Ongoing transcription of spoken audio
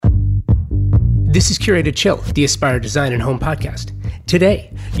This is Curated Chill, the Aspire Design and Home podcast. Today,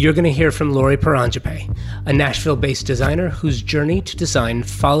 you're going to hear from Lori Paranjape, a Nashville-based designer whose journey to design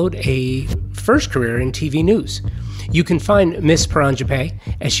followed a first career in TV news. You can find Miss Paranjape,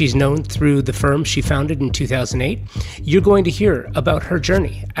 as she's known through the firm she founded in 2008. You're going to hear about her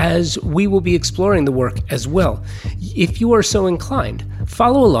journey, as we will be exploring the work as well. If you are so inclined,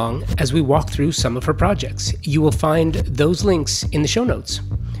 follow along as we walk through some of her projects. You will find those links in the show notes.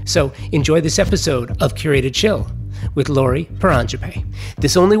 So enjoy this episode of Curated Chill with Lori Paranjape.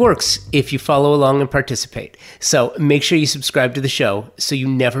 This only works if you follow along and participate. So make sure you subscribe to the show so you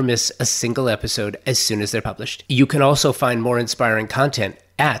never miss a single episode as soon as they're published. You can also find more inspiring content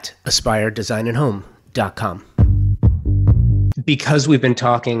at aspiredesignandhome.com. Because we've been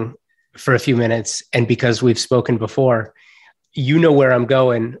talking for a few minutes and because we've spoken before, you know where I'm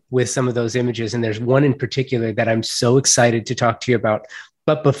going with some of those images. And there's one in particular that I'm so excited to talk to you about.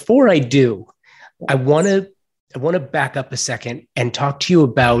 But before I do, I want to back up a second and talk to you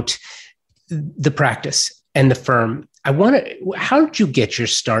about the practice and the firm. How did you get your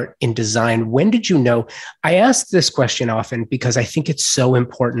start in design? When did you know? I ask this question often because I think it's so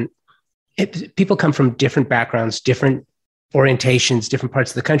important. People come from different backgrounds, different orientations, different parts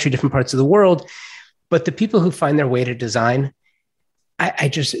of the country, different parts of the world. But the people who find their way to design,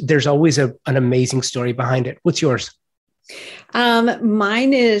 there's always an amazing story behind it. What's yours?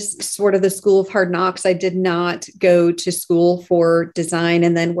 Mine is sort of the school of hard knocks. I did not go to school for design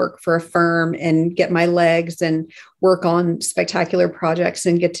and then work for a firm and get my legs and work on spectacular projects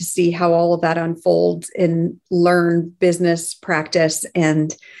and get to see how all of that unfolds and learn business practice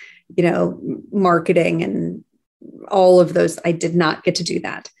and, marketing and all of those. I did not get to do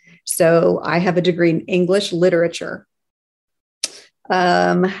that. So I have a degree in English literature.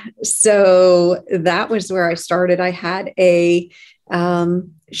 So that was where I started. I had a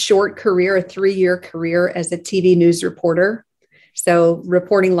short career, a 3-year career as a TV news reporter. So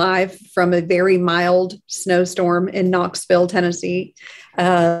reporting live from a very mild snowstorm in Knoxville, Tennessee,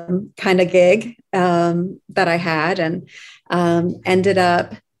 kind of gig that I had, and ended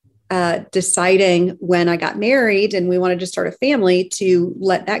up deciding when I got married and we wanted to start a family to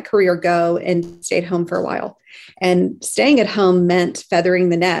let that career go and stay at home for a while. And staying at home meant feathering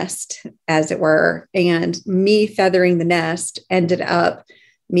the nest, as it were. And me feathering the nest ended up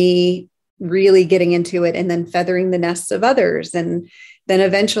me really getting into it and then feathering the nests of others. And then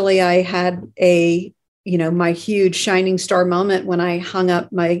eventually I had my huge shining star moment when I hung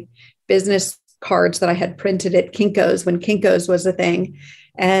up my business cards that I had printed at Kinko's when Kinko's was a thing,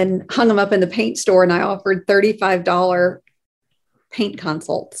 and hung them up in the paint store. And I offered $35 paint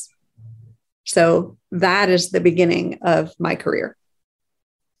consults. So that is the beginning of my career.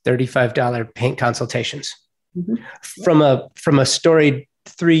 $35 paint consultations. Mm-hmm. From a storied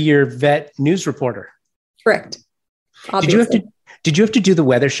 3-year vet news reporter. Correct. Did you have to do the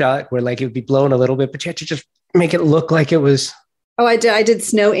weather shot where it would be blowing a little bit, but you had to just make it look like it was? Oh, I did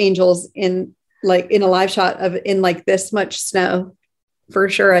snow angels in a live shot of in this much snow. For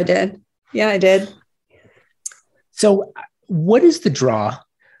sure I did. Yeah, I did. So what is the draw?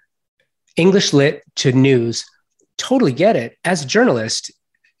 English lit to news, totally get it. As a journalist,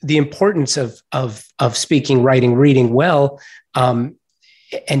 the importance of speaking, writing, reading well, and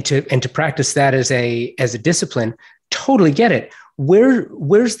to practice that as a discipline, totally get it.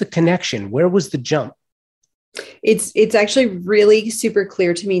 Where's the connection? Where was the jump? It's actually really super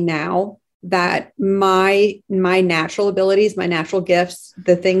clear to me now that my natural abilities, my natural gifts,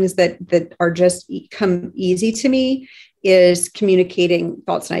 the things that are just come easy to me is communicating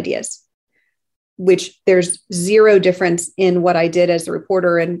thoughts and ideas. Which there's zero difference in what I did as a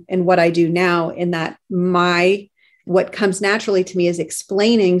reporter and what I do now, in that what comes naturally to me is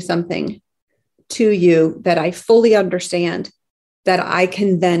explaining something to you that I fully understand, that I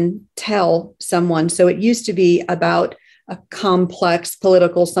can then tell someone. So it used to be about a complex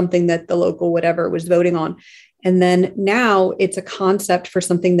political something that the local whatever was voting on. And then now it's a concept for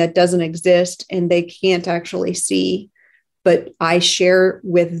something that doesn't exist and they can't actually see, but I share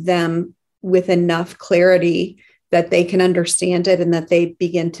with them with enough clarity that they can understand it and that they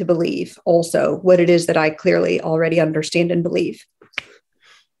begin to believe also what it is that I clearly already understand and believe.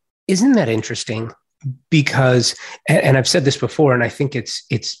 Isn't that interesting? Because, and I've said this before, and I think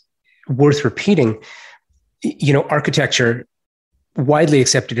it's worth repeating, architecture widely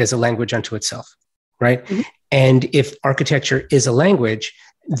accepted as a language unto itself, right? Mm-hmm. And if architecture is a language,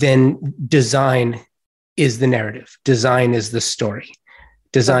 then design is the narrative. Design is the story.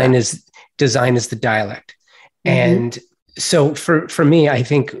 Design is the dialect. Mm-hmm. And so for me, I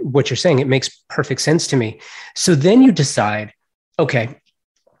think what you're saying, it makes perfect sense to me. So then you decide, okay,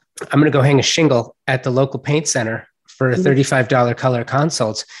 I'm going to go hang a shingle at the local paint center for $35 color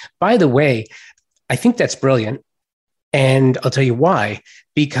consults. By the way, I think that's brilliant. And I'll tell you why,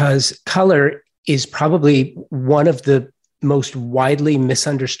 because color is probably one of the most widely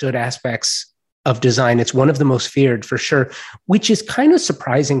misunderstood aspects of design. It's one of the most feared for sure, which is kind of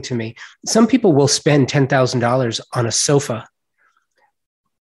surprising to me. Some people will spend $10,000 on a sofa,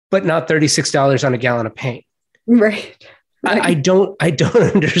 but not $36 on a gallon of paint. Right. I don't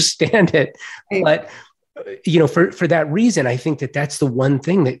understand it, but for that reason, I think that's the one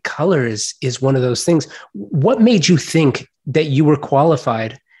thing that color is one of those things. What made you think that you were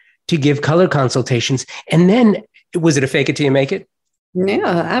qualified to give color consultations? And then was it a fake it till you make it? Yeah,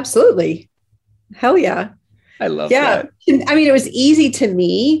 absolutely. Hell yeah. I love that. I mean, it was easy to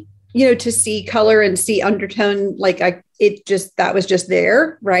me, to see color and see undertone. Like that was just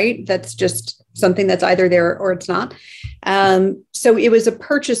there, right? That's just something that's either there or it's not. So it was a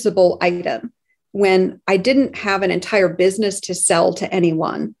purchasable item when I didn't have an entire business to sell to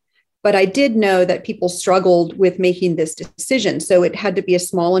anyone, but I did know that people struggled with making this decision. So it had to be a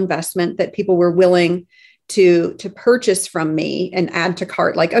small investment that people were willing to purchase from me and add to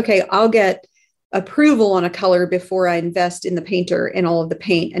cart. Like, okay, I'll get approval on a color before I invest in the painter and all of the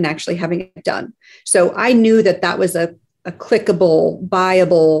paint and actually having it done. So I knew that was a clickable,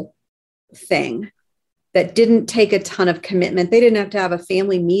 buyable thing that didn't take a ton of commitment. They didn't have to have a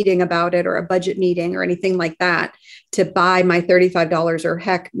family meeting about it or a budget meeting or anything like that to buy my $35 or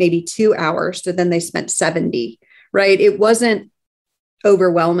heck, maybe 2 hours. So then they spent $70, right? It wasn't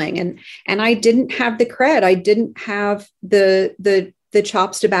overwhelming. And I didn't have the cred. I didn't have the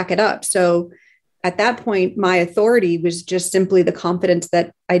chops to back it up. So at that point, my authority was just simply the confidence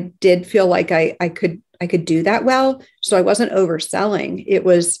that I did feel like I could do that well. So I wasn't overselling.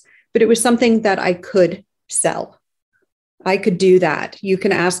 But it was something that I could sell. I could do that. You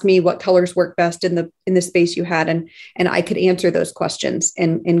can ask me what colors work best in the space you had, and I could answer those questions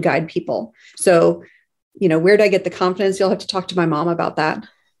and guide people. So, where did I get the confidence? You'll have to talk to my mom about that.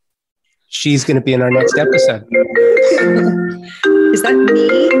 She's going to be in our next episode. Is that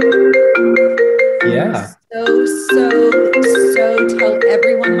me? Yeah. So tell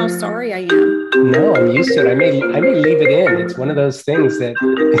everyone how sorry I am. No, I'm used to it. I may leave it in. It's one of those things that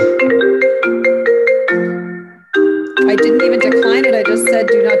I didn't even decline it. I just said,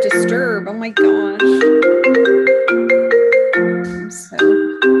 do not disturb. Oh my gosh. I'm so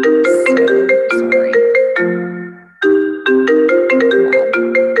sorry.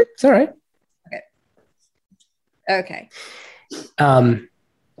 Wow. It's all right. Okay.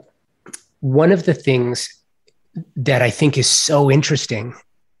 One of the things that I think is so interesting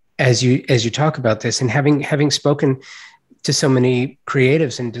as you talk about this, and having spoken to so many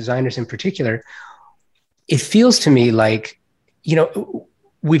creatives and designers in particular, it feels to me like,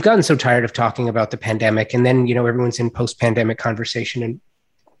 we've gotten so tired of talking about the pandemic, and then, everyone's in post-pandemic conversation, and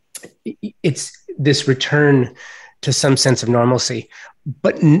it's this return to some sense of normalcy.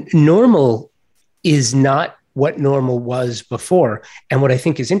 But normal is not what normal was before. And what I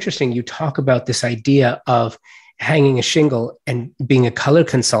think is interesting, you talk about this idea of hanging a shingle and being a color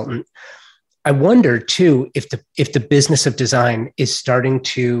consultant. I wonder too, if the business of design is starting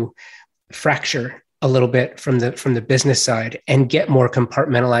to fracture a little bit from the business side and get more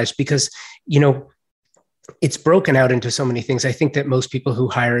compartmentalized, because, it's broken out into so many things. I think that most people who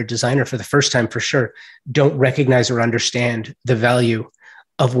hire a designer for the first time, for sure, don't recognize or understand the value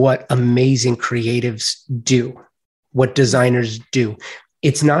of what amazing creatives do, what designers do.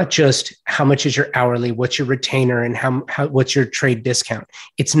 It's not just how much is your hourly, what's your retainer, and how what's your trade discount.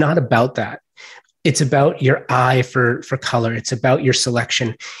 It's not about that. It's about your eye for color. It's about your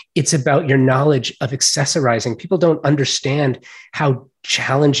selection. It's about your knowledge of accessorizing. People don't understand how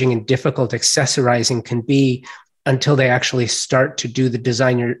challenging and difficult accessorizing can be until they actually start to do the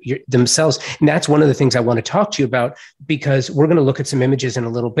design themselves. And that's one of the things I want to talk to you about, because we're going to look at some images in a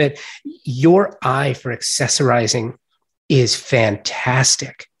little bit. Your eye for accessorizing is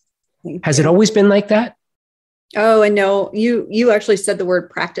fantastic. Has it always been like that? Oh, and no, you actually said the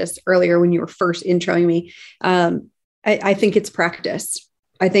word practice earlier when you were first introing me. I think it's practice.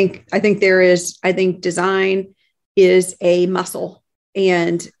 I think design is a muscle,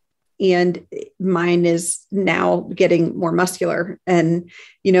 and mine is now getting more muscular. And,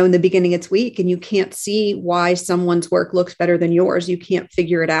 in the beginning it's weak and you can't see why someone's work looks better than yours. You can't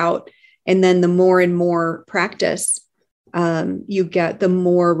figure it out. And then the more and more practice you get, the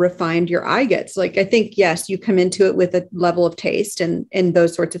more refined your eye gets. Like, I think, yes, you come into it with a level of taste and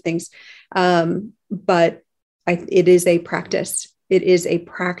those sorts of things. But it is a practice. It is a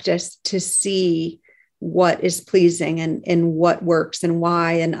practice to see what is pleasing and what works and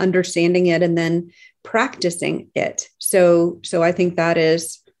why, and understanding it and then practicing it. So I think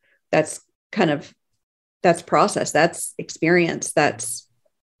that's process, that's experience, that's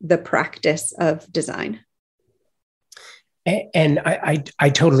the practice of design. And I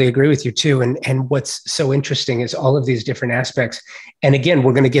totally agree with you too. And what's so interesting is all of these different aspects. And again,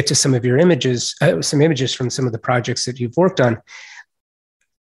 we're going to get to some of your images, some images from some of the projects that you've worked on.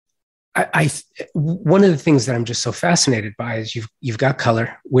 One of the things that I'm just so fascinated by is you've got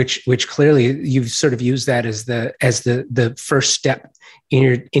color, which clearly you've sort of used that as the first step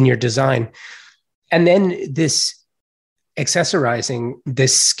in your design, and then this accessorizing,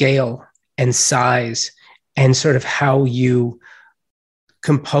 this scale and size, and sort of how you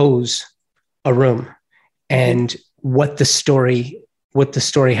compose a room and what the story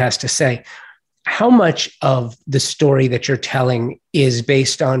has to say. How much of the story that you're telling is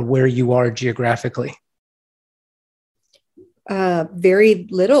based on where you are geographically? Very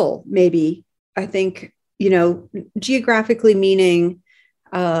little, maybe. I think, geographically meaning,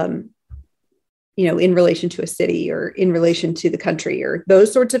 in relation to a city or in relation to the country or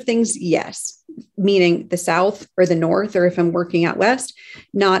those sorts of things. Yes. Meaning the South or the North, or if I'm working out West,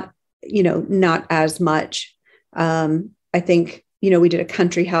 not as much. I think, we did a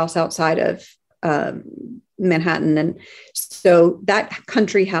country house outside of Manhattan. And so that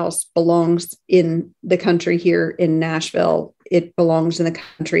country house belongs in the country here in Nashville. It belongs in the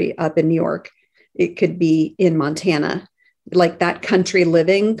country up in New York. It could be in Montana. Like that country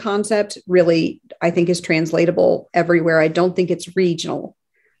living concept really, I think, is translatable everywhere. I don't think it's regional.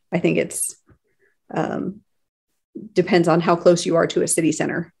 I think it's depends on how close you are to a city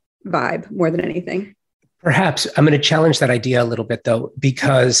center vibe more than anything. Perhaps I'm going to challenge that idea a little bit, though,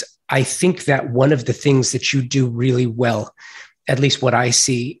 because I think that one of the things that you do really well, at least what I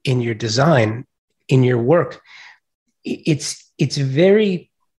see in your design, in your work, it's very,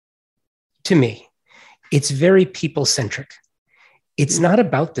 to me, it's very people-centric. It's not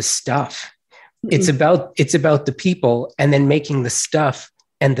about the stuff. It's about the people, and then making the stuff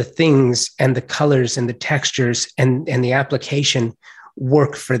and the things and the colors and the textures and the application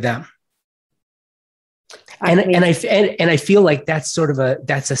work for them. And I feel like that's sort of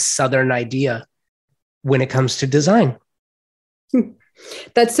that's a Southern idea when it comes to design.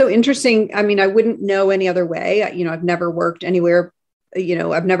 That's so interesting. I mean, I wouldn't know any other way. I've never worked anywhere,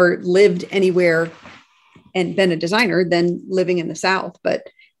 I've never lived anywhere and been a designer than living in the South, but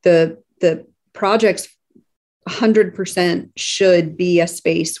the projects 100% should be a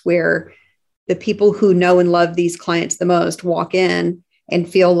space where the people who know and love these clients the most walk in and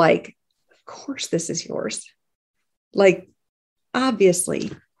feel like, of course, this is yours. Like,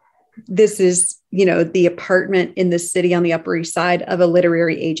 obviously, this is, the apartment in the city on the Upper East Side of a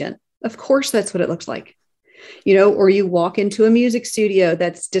literary agent. Of course, that's what it looks like. Or you walk into a music studio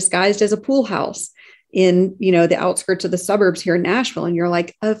that's disguised as a pool house in, the outskirts of the suburbs here in Nashville. And you're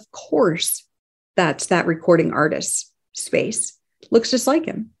like, of course, that's that recording artist's space. Looks just like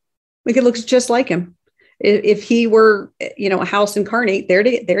him. Like, it looks just like him. If he were, a house incarnate, there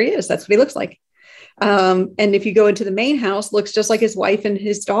he is. That's what he looks like. And if you go into the main house, looks just like his wife and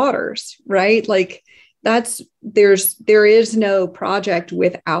his daughters, right? Like there is no project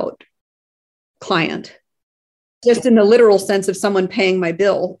without client. Just in the literal sense of someone paying my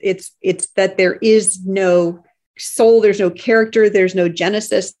bill. It's that there is no soul, there's no character, there's no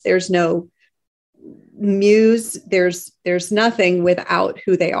genesis, there's no muse, there's nothing without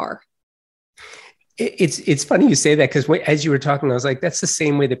who they are. It's funny you say that, because as you were talking, I was like, that's the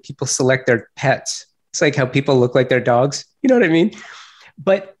same way that people select their pets. It's like how people look like their dogs. You know what I mean?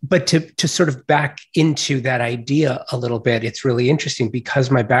 But to sort of back into that idea a little bit, it's really interesting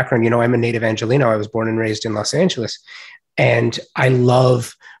because my background, I'm a native Angelino. I was born and raised in Los Angeles. And I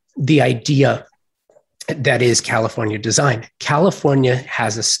love the idea that is California design. California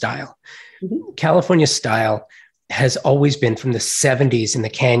has a style. Mm-hmm. California style has always been from the 70s in the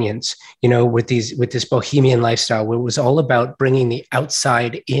canyons, with this bohemian lifestyle where it was all about bringing the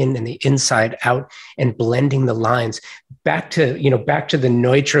outside in and the inside out and blending the lines back to the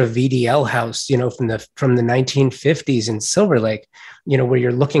Neutra VDL house, from the 1950s in Silver Lake, where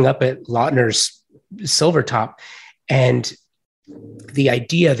you're looking up at Lautner's Silvertop. And the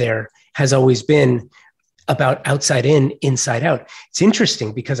idea there has always been about outside in, inside out. It's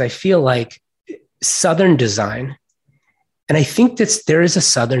interesting because I feel like Southern design, and I think that there is a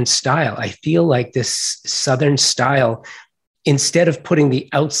Southern style. I feel like this Southern style, instead of putting the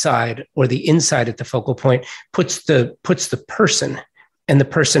outside or the inside at the focal point, puts the person and the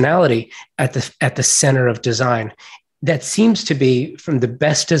personality at the center of design. that seems to be, from the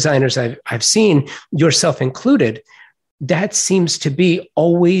best designers I've seen, yourself included, that seems to be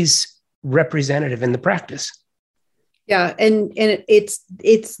always representative in the practice. Yeah, and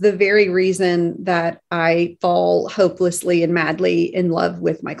it's the very reason that I fall hopelessly and madly in love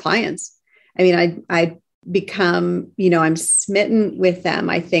with my clients. I mean, I become, I'm smitten with them.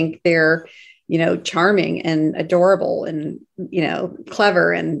 I think they're, charming and adorable and,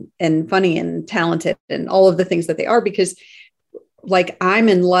 clever and funny and talented and all of the things that they are, because like I'm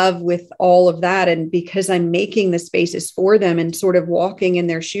in love with all of that. And because I'm making the spaces for them and sort of walking in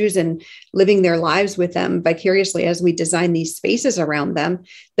their shoes and living their lives with them vicariously as we design these spaces around them,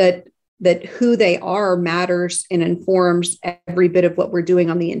 that who they are matters and informs every bit of what we're doing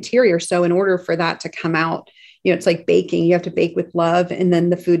on the interior. So in order for that to come out, it's like baking. You have to bake with love, and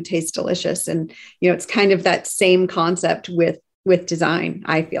then the food tastes delicious. And, it's kind of that same concept with design,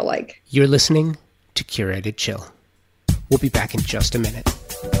 I feel like. You're listening to Curated Chill. We'll be back in just a minute.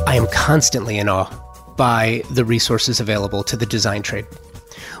 I am constantly in awe by the resources available to the design trade.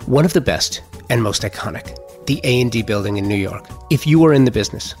 One of the best and most iconic, the A&D building in New York. If you are in the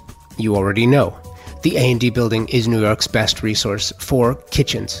business, you already know the A&D building is New York's best resource for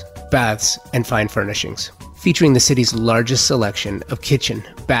kitchens, baths, and fine furnishings, featuring the city's largest selection of kitchen,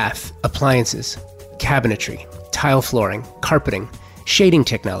 bath, appliances, cabinetry, tile flooring, carpeting, shading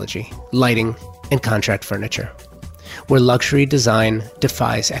technology, lighting, and contract furniture, where luxury design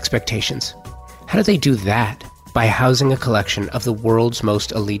defies expectations. How do they do that? By housing a collection of the world's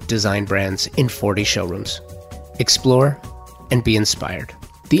most elite design brands in 40 showrooms. Explore and be inspired.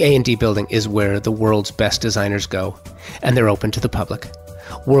 The A&D building is where the world's best designers go, and they're open to the public.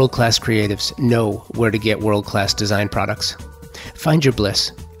 World-class creatives know where to get world-class design products. Find your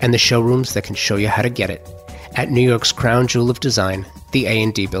bliss and the showrooms that can show you how to get it at New York's crown jewel of design, the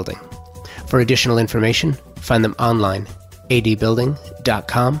A&D building. For additional information, find them online,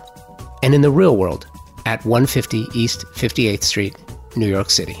 adbuilding.com, and in the real world at 150 East 58th Street, New York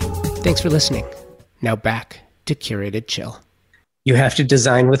City. Thanks for listening. Now back to Curated Chill. You have to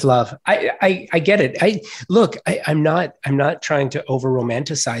design with love. I get it. I'm not trying to over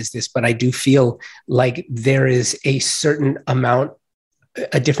romanticize this, but I do feel like there is a certain amount,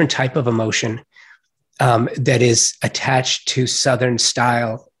 a different type of emotion that is attached to Southern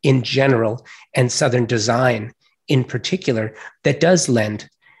style in general and Southern design in particular that does lend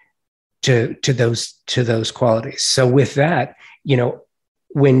to those qualities. So with that,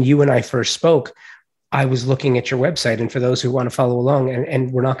 when you and I first spoke, I was looking at your website, and for those who want to follow along,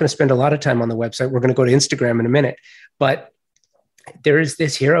 and we're not going to spend a lot of time on the website, we're going to go to Instagram in a minute, but there is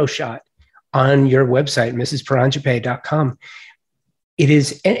this hero shot on your website, mrsparanjape.com. It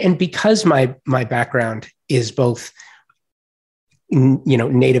is, and because my background is both,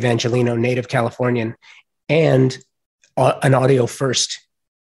 native Angelino, native Californian, and an audio first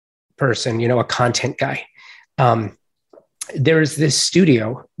person, a content guy. There is this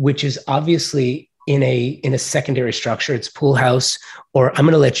studio, which is obviously in a secondary structure. It's pool house, or I'm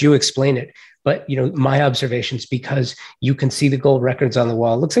going to let you explain it. But, my observations, because you can see the gold records on the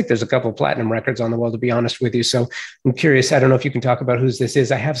wall. It looks like there's a couple of platinum records on the wall, to be honest with you. So I'm curious. I don't know if you can talk about whose this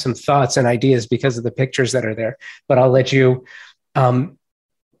is. I have some thoughts and ideas because of the pictures that are there, but I'll let you.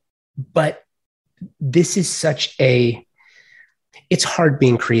 But this is it's hard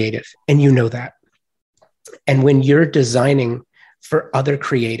being creative, and you know that. And when you're designing for other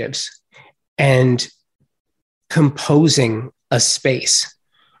creatives and composing a space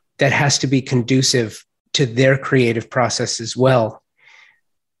that has to be conducive to their creative process as well,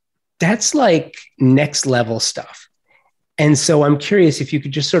 that's like next level stuff. And so I'm curious if you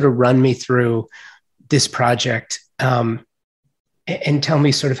could just sort of run me through this project and tell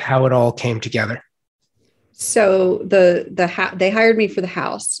me sort of how it all came together. So they hired me for the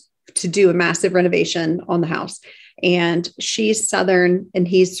house to do a massive renovation on the house. And she's Southern, and I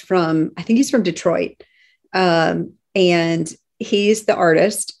think he's from Detroit. And he's the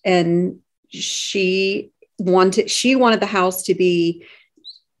artist, and she wanted the house to be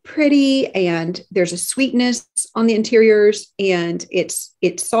pretty, and there's a sweetness on the interiors, and it's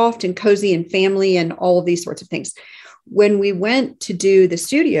soft and cozy and family and all of these sorts of things. When we went to do the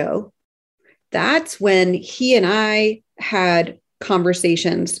studio, that's when he and I had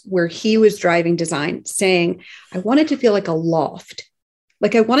conversations where he was driving design, saying, I wanted to feel like a loft.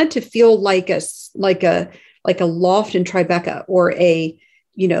 Like I wanted to feel like a loft in Tribeca, or a,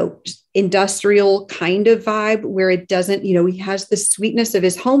 industrial kind of vibe where it doesn't, he has the sweetness of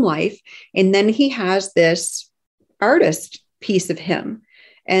his home life. And then he has this artist piece of him,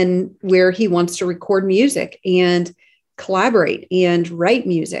 and where he wants to record music and collaborate and write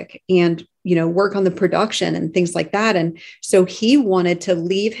music and work on the production and things like that. And so he wanted to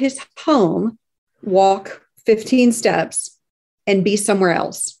leave his home, walk 15 steps, and be somewhere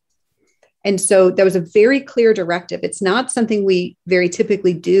else. And so there was a very clear directive. It's not something we very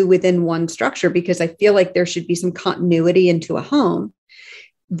typically do within one structure, because I feel like there should be some continuity into a home.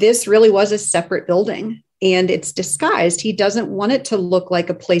 This really was a separate building, and it's disguised. He doesn't want it to look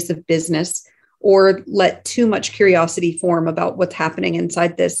like a place of business or let too much curiosity form about what's happening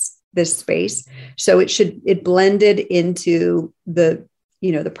inside this space. So it blended into the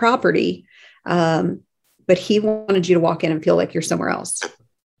property. But he wanted you to walk in and feel like you're somewhere else.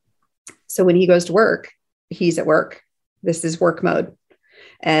 So when he goes to work, he's at work. This is work mode.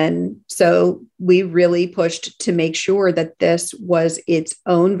 And so we really pushed to make sure that this was its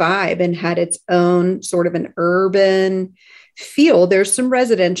own vibe and had its own sort of an urban feel. There's some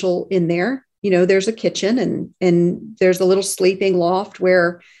residential in there. There's a kitchen and there's a little sleeping loft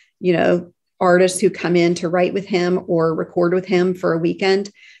where, artists who come in to write with him or record with him for a weekend,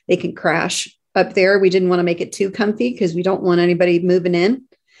 they can crash up there. We didn't want to make it too comfy because we don't want anybody moving in.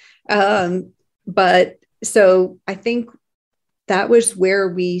 But so I think that was where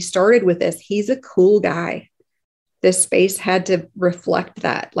we started with this. He's a cool guy. This space had to reflect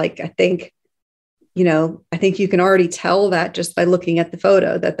that. Like, I think you can already tell that just by looking at the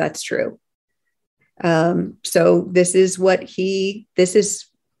photo that that's true. So this is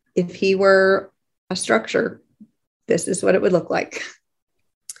if he were a structure, this is what it would look like.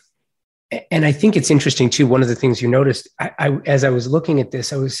 And I think it's interesting too. One of the things you noticed, as I was looking at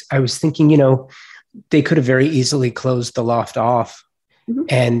this, I was thinking, they could have very easily closed the loft off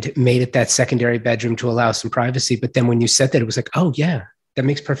and made it that secondary bedroom to allow some privacy. But then when you said that, it was like, oh yeah, that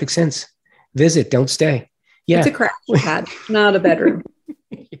makes perfect sense. Visit, don't stay. Yeah, it's a crash pad, not a bedroom.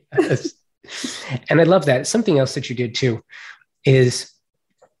 Yes. And I love that. Something else that you did too is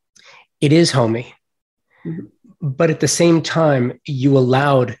it is homey, but at the same time, you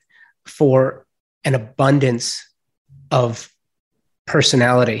allowed for an abundance of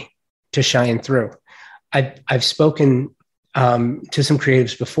personality to shine through. I've spoken to some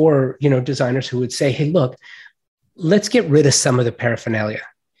creatives before, designers who would say, hey, look, let's get rid of some of the paraphernalia.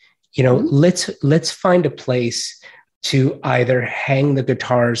 Let's find a place to either hang the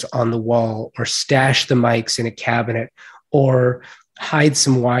guitars on the wall or stash the mics in a cabinet or hide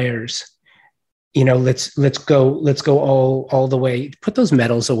some wires. Let's go all the way. Put those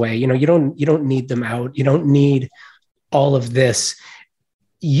medals away. You don't need them out. You don't need all of this.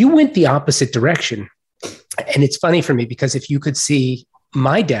 You went the opposite direction. And it's funny for me because if you could see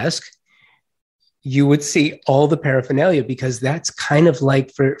my desk, you would see all the paraphernalia, because that's kind of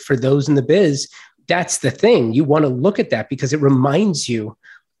like for those in the biz, that's the thing. You want to look at that because it reminds you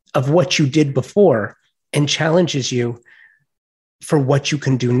of what you did before and challenges you for what you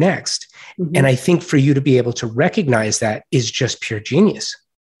can do next. And I think for you to be able to recognize that is just pure genius.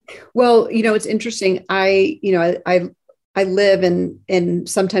 Well, it's interesting. I live and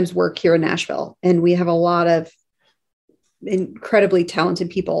sometimes work here in Nashville, and we have a lot of incredibly talented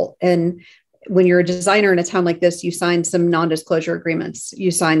people. And when you're a designer in a town like this, you sign some non-disclosure agreements.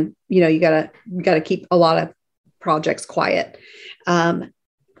 You sign, you gotta keep a lot of projects quiet. On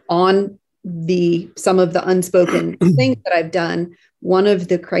some of the unspoken things that I've done, one of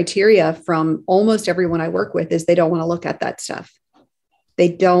the criteria from almost everyone I work with is they don't want to look at that stuff. They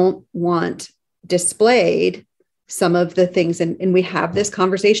don't want displayed some of the things. And we have this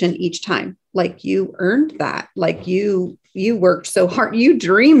conversation each time, like, you earned that. Like you worked so hard, you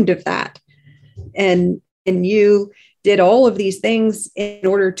dreamed of that. And you did all of these things in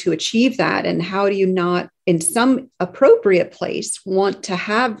order to achieve that. And how do you not, in some appropriate place, want to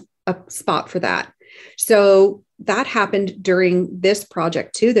have a spot for that? So that happened during this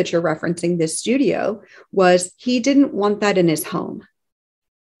project too, that you're referencing, this studio, was he didn't want that in his home.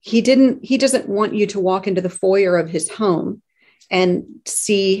 He doesn't want you to walk into the foyer of his home and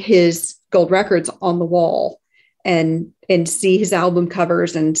see his gold records on the wall and see his album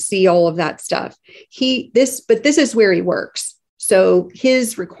covers and see all of that stuff. But this is where he works. So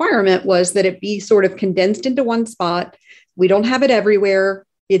his requirement was that it be sort of condensed into one spot. We don't have it everywhere.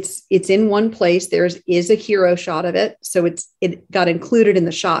 It's in one place. There is a hero shot of it. So it got included in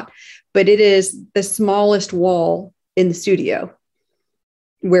the shot, but it is the smallest wall in the studio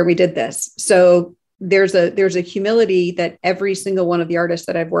where we did this. So there's a humility that every single one of the artists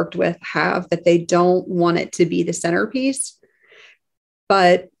that I've worked with have, that they don't want it to be the centerpiece,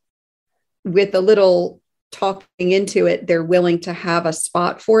 but with a little talking into it, they're willing to have a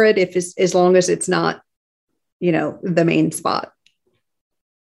spot for it as long as it's not, the main spot.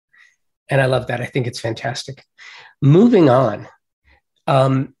 And I love that. I think it's fantastic. Moving on.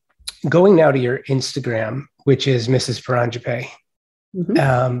 going now to your Instagram, which is Mrs. Paranjape.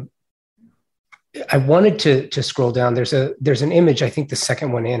 I wanted to scroll down. There's an image, I think the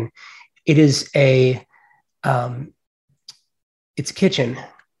second one in. It is it's a kitchen,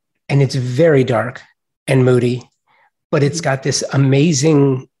 and it's very dark and moody, but it's got this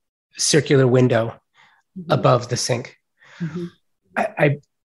amazing circular window above the sink. I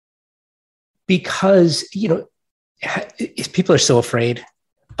because, people are so afraid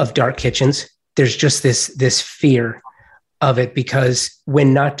of dark kitchens. There's just this fear of it, because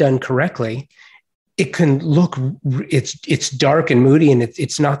when not done correctly, it can look, it's dark and moody, and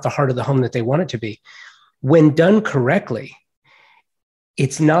it's not the heart of the home that they want it to be. When done correctly,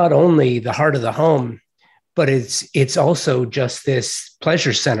 it's not only the heart of the home, but it's also just this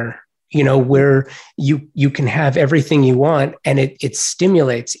pleasure center, where you can have everything you want, and it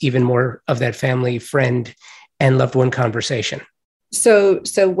stimulates even more of that family, friend, and loved one conversation. So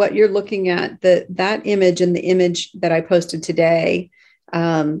what you're looking at, that image and the image that I posted today,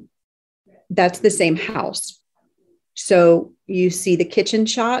 that's the same house. So you see the kitchen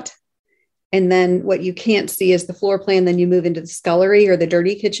shot, and then what you can't see is the floor plan. Then you move into the scullery or the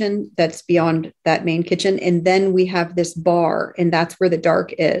dirty kitchen that's beyond that main kitchen. And then we have this bar, and that's where the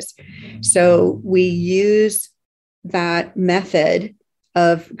dark is. So we use that method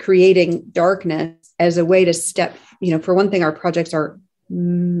of creating darkness as a way to step, for one thing, our projects are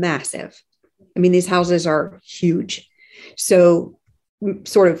massive. I mean, these houses are huge. So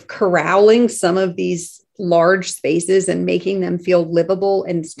sort of corralling some of these large spaces and making them feel livable,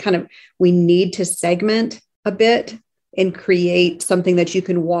 and we need to segment a bit and create something that you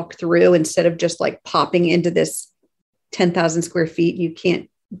can walk through instead of just like popping into this 10,000 square feet. You can't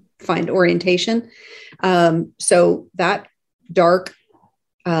find orientation. So that dark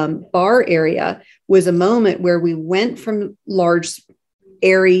bar area was a moment where we went from large,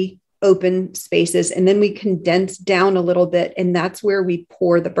 airy, open spaces, and then we condensed down a little bit, and that's where we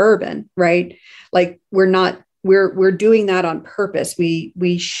pour the bourbon, right? Like we're doing that on purpose. We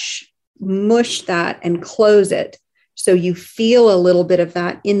mush that and close it, so you feel a little bit of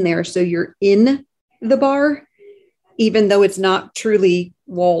that in there. So you're in the bar, even though it's not truly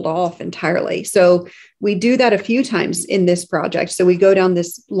walled off entirely. So we do that a few times in this project. So we go down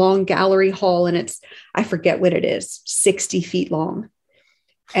this long gallery hall, and I forget what it is, 60 feet long.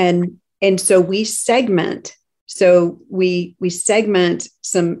 And so we segment. So we segment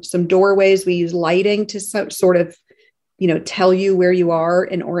some doorways. We use lighting to sort of, tell you where you are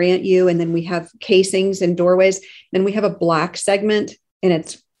and orient you. And then we have casings and doorways. Then we have a black segment, and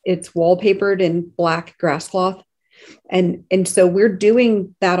it's wallpapered in black grass cloth. And so we're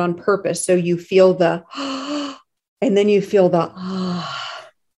doing that on purpose. So you feel the, and then you feel the,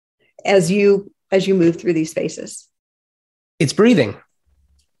 as you move through these spaces. It's breathing.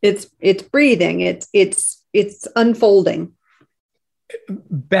 It's breathing. It's unfolding.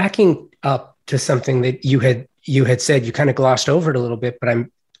 Backing up to something that you had said, you kind of glossed over it a little bit, but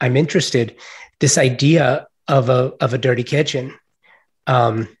I'm interested. This idea of a dirty kitchen,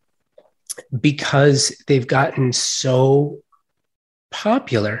 because they've gotten so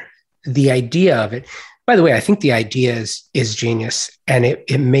popular. The idea of it. By the way, I think the idea is genius, and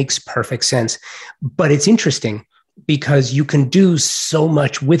it makes perfect sense. But it's interesting, because you can do so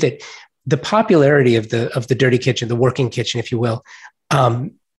much with it. The popularity of the dirty kitchen, the working kitchen, if you will,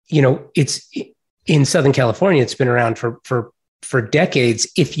 it's in Southern California. It's been around for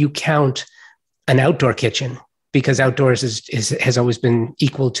decades, if you count an outdoor kitchen, because outdoors has always been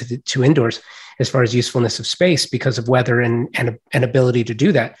equal to indoors as far as usefulness of space, because of weather and ability to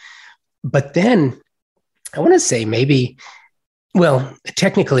do that. But then I want to say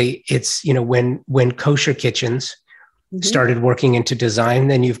technically it's, when kosher kitchens started working into design,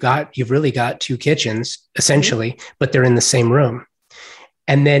 then you've really got two kitchens essentially, but they're in the same room.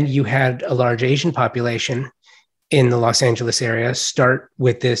 And then you had a large Asian population in the Los Angeles area start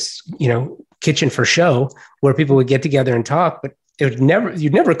with this, kitchen for show, where people would get together and talk, but you'd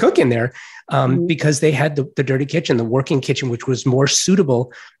never cook in there, because they had the dirty kitchen, the working kitchen, which was more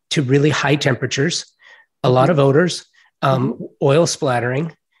suitable to really high temperatures, a lot of odors, oil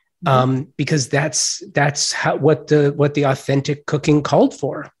splattering, because that's what the authentic cooking called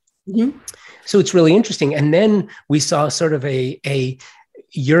for. So it's really interesting. And then we saw sort of a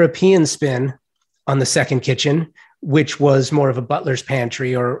European spin on the second kitchen, which was more of a butler's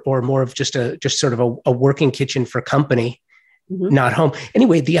pantry or more of just sort of a working kitchen for company, not home.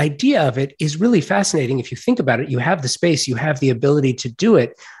 Anyway, the idea of it is really fascinating. If you think about it, you have the space, you have the ability to do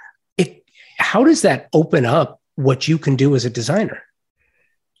it. How does that open up what you can do as a designer?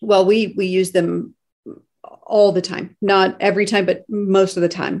 Well, we use them all the time, not every time, but most of the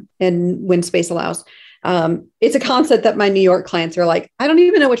time, and when space allows. It's a concept that my New York clients are like, I don't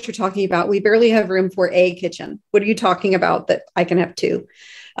even know what you're talking about. We barely have room for a kitchen. What are you talking about that I can have two?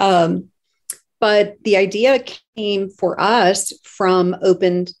 But the idea came for us from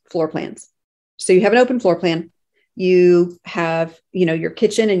open floor plans. So you have an open floor plan. You have, your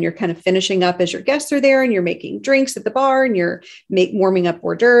kitchen, and you're kind of finishing up as your guests are there, and you're making drinks at the bar, and you're warming up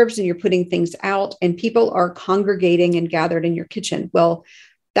hors d'oeuvres, and you're putting things out, and people are congregating and gathered in your kitchen. Well,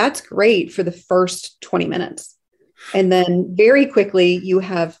 that's great for the first 20 minutes. And then very quickly you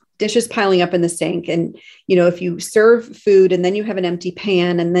have dishes piling up in the sink. And, if you serve food and then you have an empty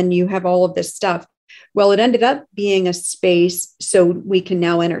pan and then you have all of this stuff, well, it ended up being a space so we can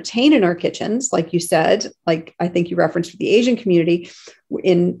now entertain in our kitchens, like you said, like I think you referenced the Asian community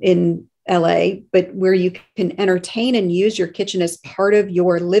in LA, but where you can entertain and use your kitchen as part of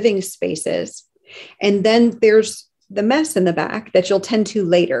your living spaces. And then there's the mess in the back that you'll tend to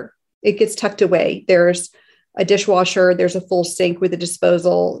later. It gets tucked away. There's a dishwasher, there's a full sink with a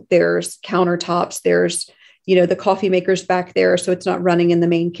disposal, there's countertops, there's, the coffee maker's back there, so it's not running in the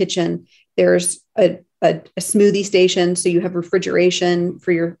main kitchen. There's a smoothie station, so you have refrigeration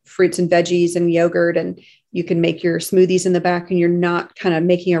for your fruits and veggies and yogurt, and you can make your smoothies in the back, and you're not kind of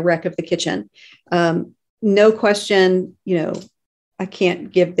making a wreck of the kitchen. No question, I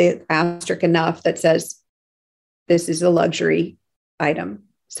can't give the asterisk enough that says this is a luxury item.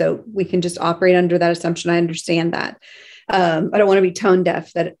 So we can just operate under that assumption. I understand that. I don't want to be tone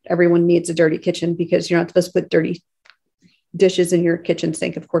deaf that everyone needs a dirty kitchen, because you're not supposed to put dirty dishes in your kitchen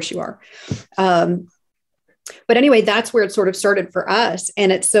sink. Of course you are. But anyway, that's where it sort of started for us.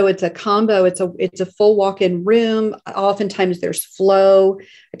 And it's a combo. It's a full walk-in room. Oftentimes there's flow.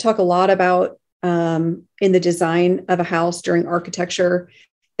 I talk a lot about in the design of a house during architecture,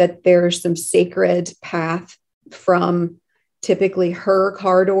 that there's some sacred path from typically her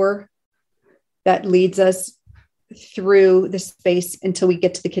car door that leads us through the space until we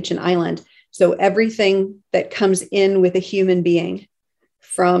get to the kitchen island. So everything that comes in with a human being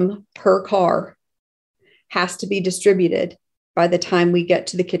from her car has to be distributed by the time we get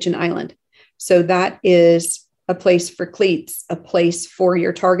to the kitchen island. So that is a place for cleats, a place for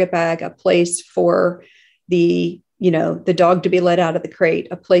your Target bag, a place for the dog to be let out of the crate,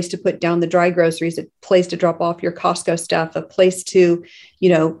 a place to put down the dry groceries, a place to drop off your Costco stuff, a place to,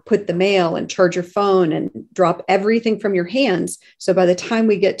 put the mail and charge your phone and drop everything from your hands. So by the time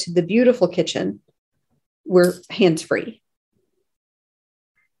we get to the beautiful kitchen, we're hands-free,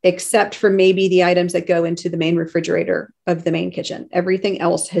 except for maybe the items that go into the main refrigerator of the main kitchen. Everything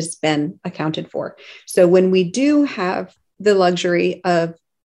else has been accounted for. So when we do have the luxury of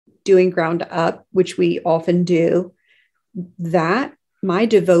doing ground up, which we often do, that my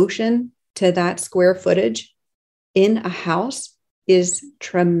devotion to that square footage in a house is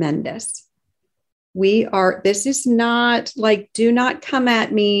tremendous. This is not like, do not come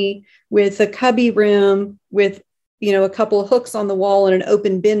at me with a cubby room with, a couple of hooks on the wall and an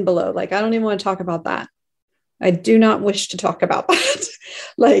open bin below. Like, I don't even want to talk about that. I do not wish to talk about that.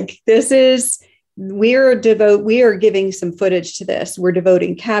 Like, we are giving some footage to this. We're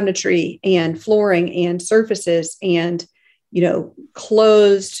devoting cabinetry and flooring and surfaces and,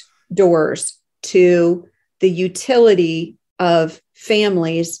 closed doors to the utility of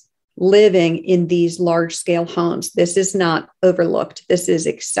families living in these large scale homes. This is not overlooked. This is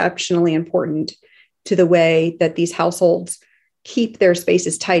exceptionally important to the way that these households keep their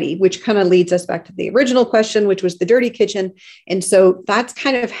spaces tidy, which kind of leads us back to the original question, which was the dirty kitchen. And so that's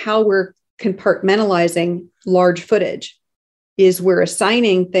kind of how we're compartmentalizing large footage, is we're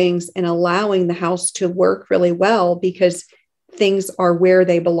assigning things and allowing the house to work really well because things are where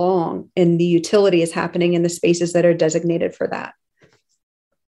they belong and the utility is happening in the spaces that are designated for that.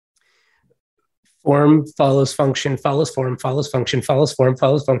 Form follows function, follows form, follows function, follows form,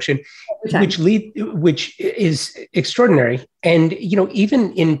 follows function, which is extraordinary. And,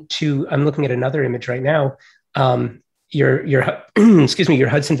 even into, I'm looking at another image right now, your your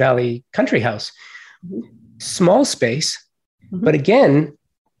Hudson Valley country house, small space, but again,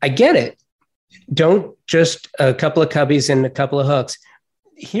 I get it. Don't just a couple of cubbies and a couple of hooks.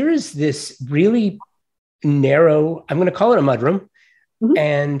 Here is this really narrow, I'm going to call it a mudroom,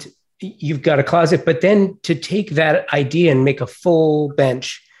 and you've got a closet, but then to take that idea and make a full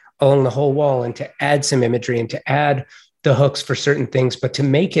bench along the whole wall and to add some imagery and to add the hooks for certain things, but to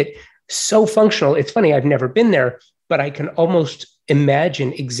make it so functional. It's funny, I've never been there, but I can almost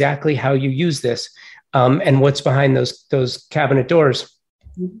imagine exactly how you use this and what's behind those cabinet doors.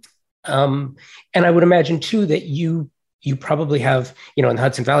 And I would imagine too that you you probably have, in the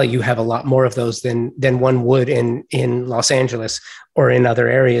Hudson Valley, you have a lot more of those than one would in Los Angeles or in other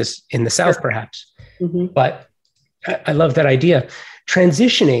areas in the South, Sure. perhaps. Mm-hmm. But I love that idea.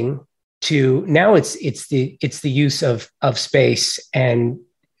 Transitioning to now, it's the use of space and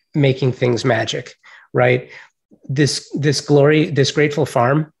making things magic, right? This Grateful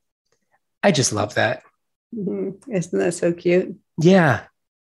Farm, I just love that. Mm-hmm. Isn't that so cute? Yeah,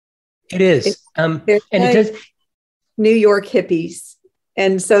 it is. And They're it like does. New York hippies.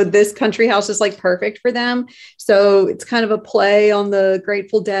 And so this country house is like perfect for them. So it's kind of a play on the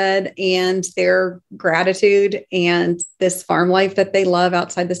Grateful Dead and their gratitude and this farm life that they love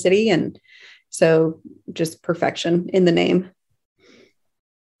outside the city. And so just perfection in the name.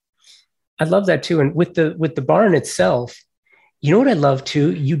 I love that too. And with the barn itself, you know what I love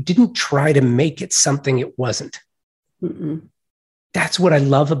too? You didn't try to make it something it wasn't. Mm-mm. That's what I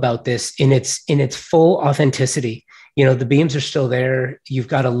love about this in its full authenticity. The beams are still there. You've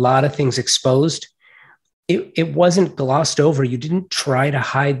got a lot of things exposed. It wasn't glossed over. You didn't try to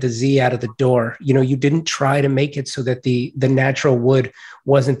hide the Z out of the door. You didn't try to make it so that the natural wood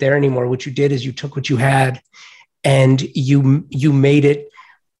wasn't there anymore. What you did is you took what you had and you made it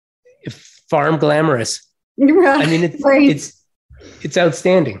farm glamorous. Right. I mean, it's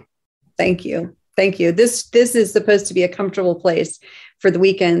outstanding. Thank you. Thank you. This is supposed to be a comfortable place for the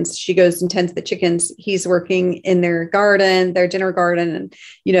weekends. She goes and tends the chickens. He's working in their garden, their dinner garden.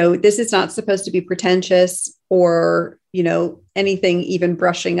 And, this is not supposed to be pretentious or, anything even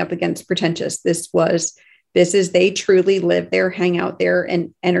brushing up against pretentious. They truly live there, hang out there,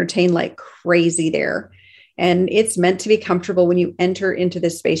 and entertain like crazy there. And it's meant to be comfortable. When you enter into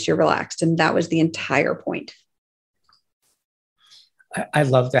this space, you're relaxed. And that was the entire point. I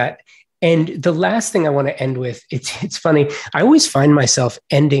love that. And the last thing I want to end with, it's funny. I always find myself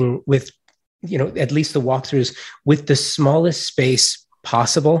ending with, at least the walkthroughs, with the smallest space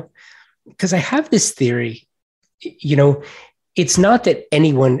possible. Because I have this theory, it's not that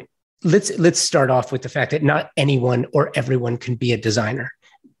anyone, let's start off with the fact that not anyone or everyone can be a designer.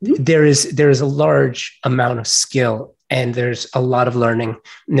 Mm-hmm. There is a large amount of skill and there's a lot of learning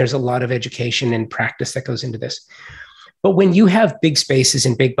and there's a lot of education and practice that goes into this. But when you have big spaces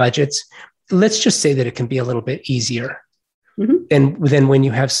and big budgets, let's just say that it can be a little bit easier than when you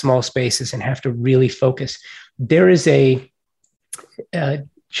have small spaces and have to really focus. There is a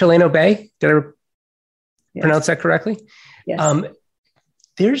Chileno Bay. Did I pronounce that correctly? Yes.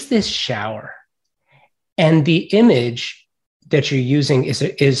 There's this shower, and the image that you're using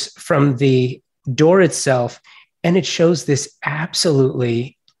is from the door itself, and it shows this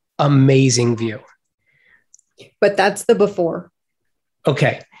absolutely amazing view. But that's the before.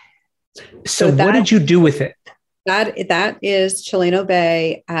 Okay. So what did you do with it? That is Chileno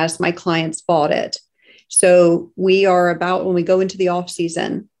Bay as my clients bought it. So when we go into the off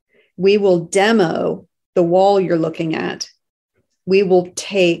season, we will demo the wall you're looking at. We will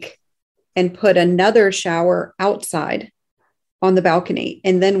take and put another shower outside on the balcony,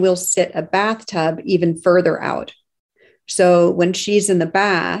 and then we'll sit a bathtub even further out. So when she's in the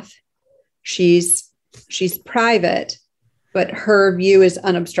bath, she's private, but her view is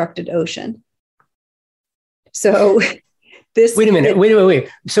unobstructed ocean. So this. Wait a minute. Wait.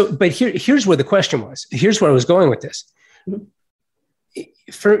 So, but here's where the question was. Here's where I was going with this. Mm-hmm.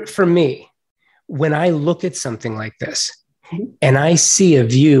 For me, when I look at something like this and I see a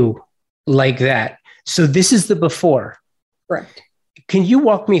view like that, so this is the before. Correct. Can you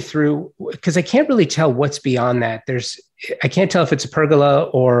walk me through, because I can't really tell what's beyond that. I can't tell if it's a pergola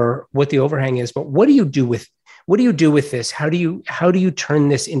or what the overhang is, but what do you do with this? How do you turn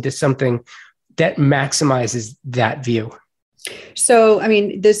this into something that maximizes that view? So, I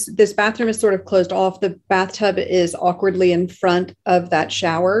mean, this bathroom is sort of closed off. The bathtub is awkwardly in front of that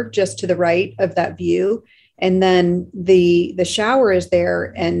shower, just to the right of that view. And then the shower is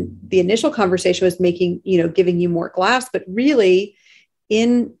there. And the initial conversation was giving you more glass, but really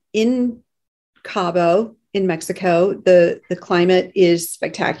in Cabo, in Mexico, the climate is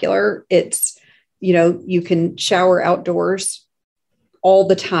spectacular. It's, you can shower outdoors all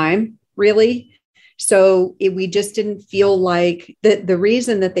the time, really. So we just didn't feel like the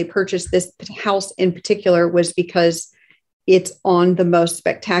reason that they purchased this house in particular was because it's on the most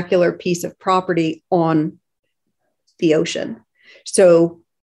spectacular piece of property on the ocean. So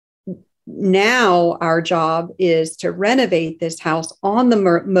now our job is to renovate this house on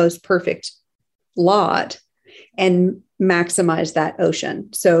the most perfect lot and maximize that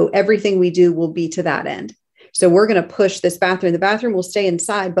ocean. So everything we do will be to that end. So we're going to push this bathroom. The bathroom will stay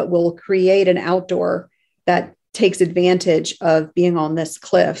inside, but we'll create an outdoor that takes advantage of being on this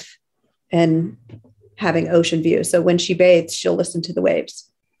cliff and having ocean view. So when she bathes, she'll listen to the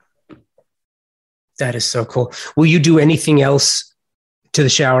waves. That is so cool. Will you do anything else to the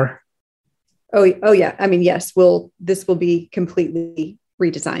shower? Oh yeah. I mean, yes, this will be completely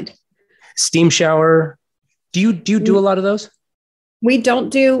redesigned. Steam shower. Do you do a lot of those? We don't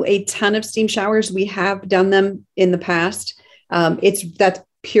do a ton of steam showers. We have done them in the past. That's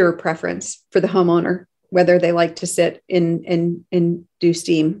pure preference for the homeowner, whether they like to sit and do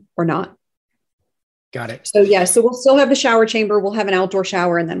steam or not. Got it. So yeah, so we'll still have the shower chamber. We'll have an outdoor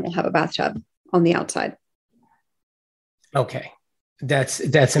shower, and then we'll have a bathtub on the outside. Okay.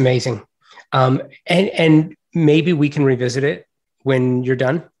 That's amazing. And maybe we can revisit it when you're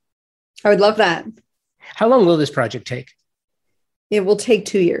done. I would love that. How long will this project take? It will take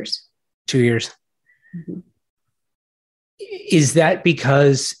 2 years. 2 years. Mm-hmm. Is that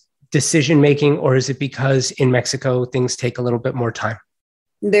because decision-making, or is it because in Mexico, things take a little bit more time?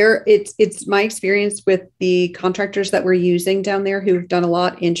 It's my experience with the contractors that we're using down there who've done a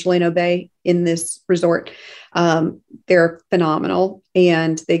lot in Chileno Bay in this resort. They're phenomenal,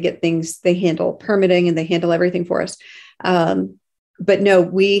 and they handle permitting, and they handle everything for us. But no,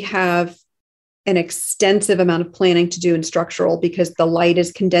 we have an extensive amount of planning to do in structural, because the light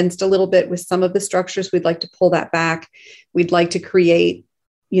is condensed a little bit with some of the structures. We'd like to pull that back. We'd like to create,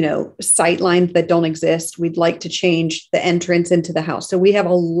 sight lines that don't exist. We'd like to change the entrance into the house. So we have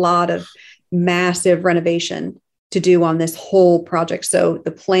a lot of massive renovation to do on this whole project. So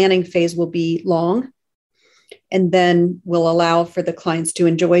the planning phase will be long, and then we'll allow for the clients to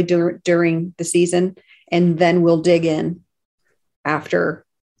enjoy during the season. And then we'll dig in after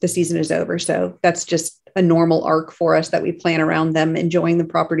the season is over. So that's just a normal arc for us, that we plan around them enjoying the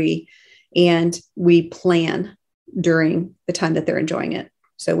property, and we plan during the time that they're enjoying it.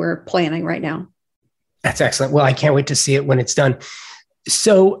 So we're planning right now. That's excellent. Well, I can't wait to see it when it's done.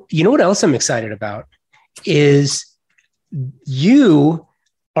 So, you know what else I'm excited about is you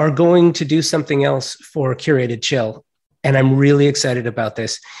are going to do something else for Curated Chill. And I'm really excited about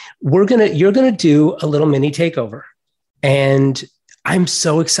this. You're going to do a little mini takeover. And I'm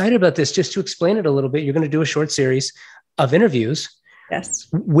so excited about this. Just to explain it a little bit, you're going to do a short series of interviews, yes,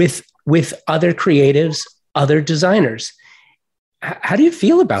 with other creatives, other designers. How do you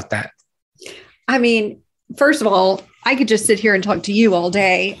feel about that? I mean, first of all, I could just sit here and talk to you all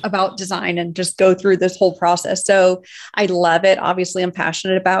day about design and just go through this whole process. So I love it. Obviously, I'm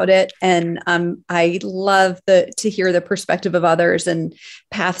passionate about it. And I love to hear the perspective of others and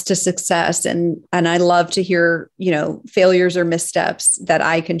paths to success. And I love to hear, failures or missteps that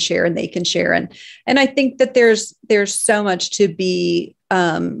I can share and they can share. And I think that there's so much to be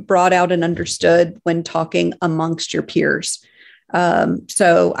brought out and understood when talking amongst your peers.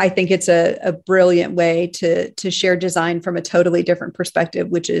 So I think it's a brilliant way to share design from a totally different perspective,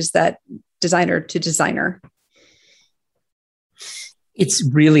 which is that designer to designer. It's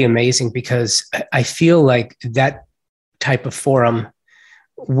really amazing, because I feel like that type of forum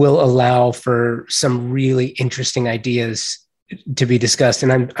will allow for some really interesting ideas to be discussed.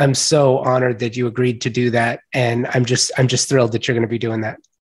 And I'm so honored that you agreed to do that. And I'm just thrilled that you're going to be doing that.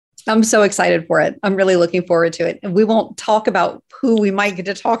 I'm so excited for it. I'm really looking forward to it. And we won't talk about who we might get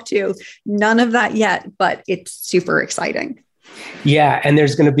to talk to. None of that yet, but it's super exciting. Yeah. And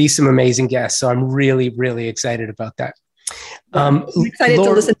there's going to be some amazing guests. So I'm really, really excited about that. I'm excited to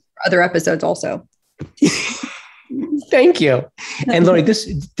listen to other episodes also. Thank you. And Lori,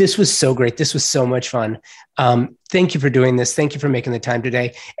 this was so great. This was so much fun. Thank you for doing this. Thank you for making the time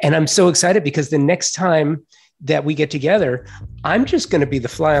today. And I'm so excited, because the next time that we get together, I'm just going to be the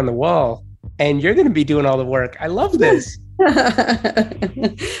fly on the wall, and you're going to be doing all the work. I love this.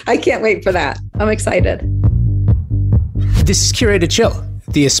 I can't wait for that. I'm excited. This is Curated Chill,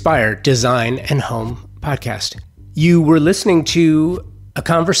 the Aspire Design and Home podcast. You were listening to a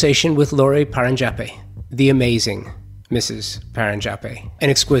conversation with Lori Paranjape, the amazing Mrs. Paranjape, an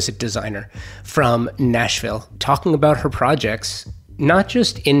exquisite designer from Nashville, talking about her projects, not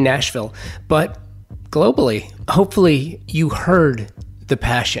just in Nashville, but globally. Hopefully you heard the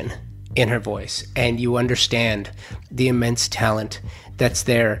passion in her voice and you understand the immense talent that's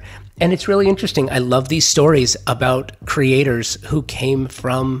there. And it's really interesting. I love these stories about creators who came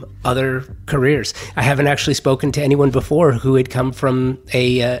from other careers. I haven't actually spoken to anyone before who had come from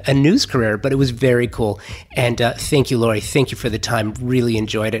a news career, but it was very cool. And thank you, Lori. Thank you for the time. Really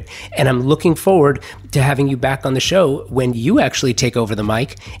enjoyed it. And I'm looking forward to having you back on the show when you actually take over the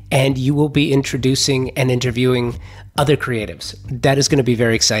mic and you will be introducing and interviewing other creatives. That is going to be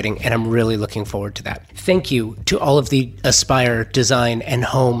very exciting, and I'm really looking forward to that. Thank you to all of the Aspire Design and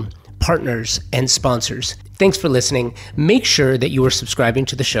Home partners, and sponsors. Thanks for listening. Make sure that you are subscribing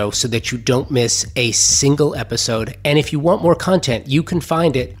to the show so that you don't miss a single episode. And if you want more content, you can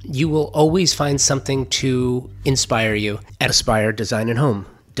find it. You will always find something to inspire you at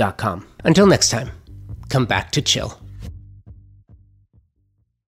aspiredesignandhome.com. Until next time, come back to chill.